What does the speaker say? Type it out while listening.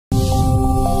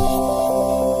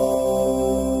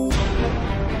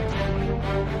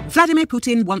Vladimir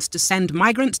Putin wants to send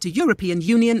migrants to European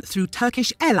Union through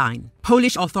Turkish airline.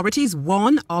 Polish authorities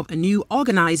warn of a new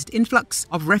organized influx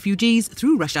of refugees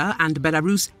through Russia and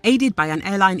Belarus, aided by an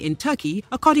airline in Turkey,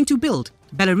 according to Bild.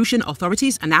 Belarusian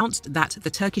authorities announced that the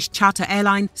Turkish charter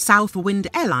airline Southwind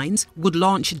Airlines would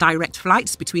launch direct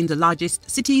flights between the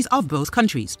largest cities of both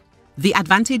countries. The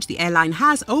advantage the airline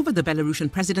has over the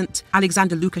Belarusian president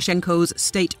Alexander Lukashenko's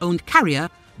state-owned carrier,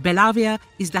 Belavia,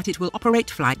 is that it will operate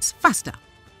flights faster.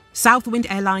 Southwind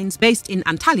Airlines, based in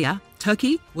Antalya,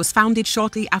 Turkey, was founded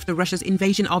shortly after Russia's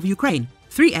invasion of Ukraine.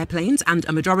 3 airplanes and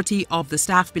a majority of the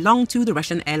staff belong to the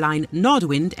Russian airline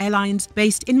Nordwind Airlines,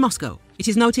 based in Moscow. It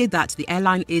is noted that the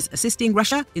airline is assisting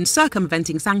Russia in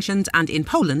circumventing sanctions, and in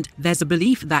Poland, there's a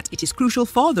belief that it is crucial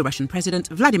for the Russian President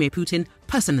Vladimir Putin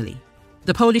personally.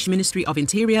 The Polish Ministry of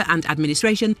Interior and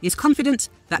Administration is confident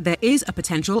that there is a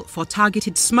potential for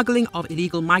targeted smuggling of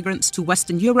illegal migrants to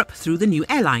Western Europe through the new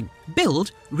airline.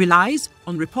 Bild relies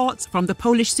on reports from the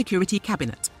Polish Security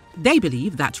Cabinet. They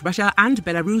believe that Russia and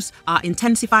Belarus are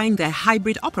intensifying their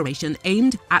hybrid operation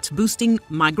aimed at boosting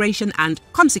migration and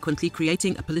consequently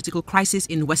creating a political crisis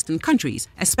in Western countries,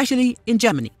 especially in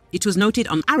Germany. It was noted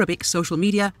on Arabic social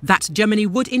media that Germany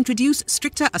would introduce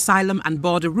stricter asylum and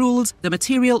border rules. The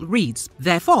material reads,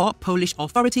 therefore, Polish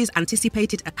authorities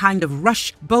anticipated a kind of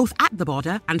rush both at the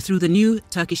border and through the new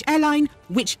Turkish airline,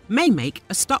 which may make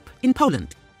a stop in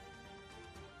Poland.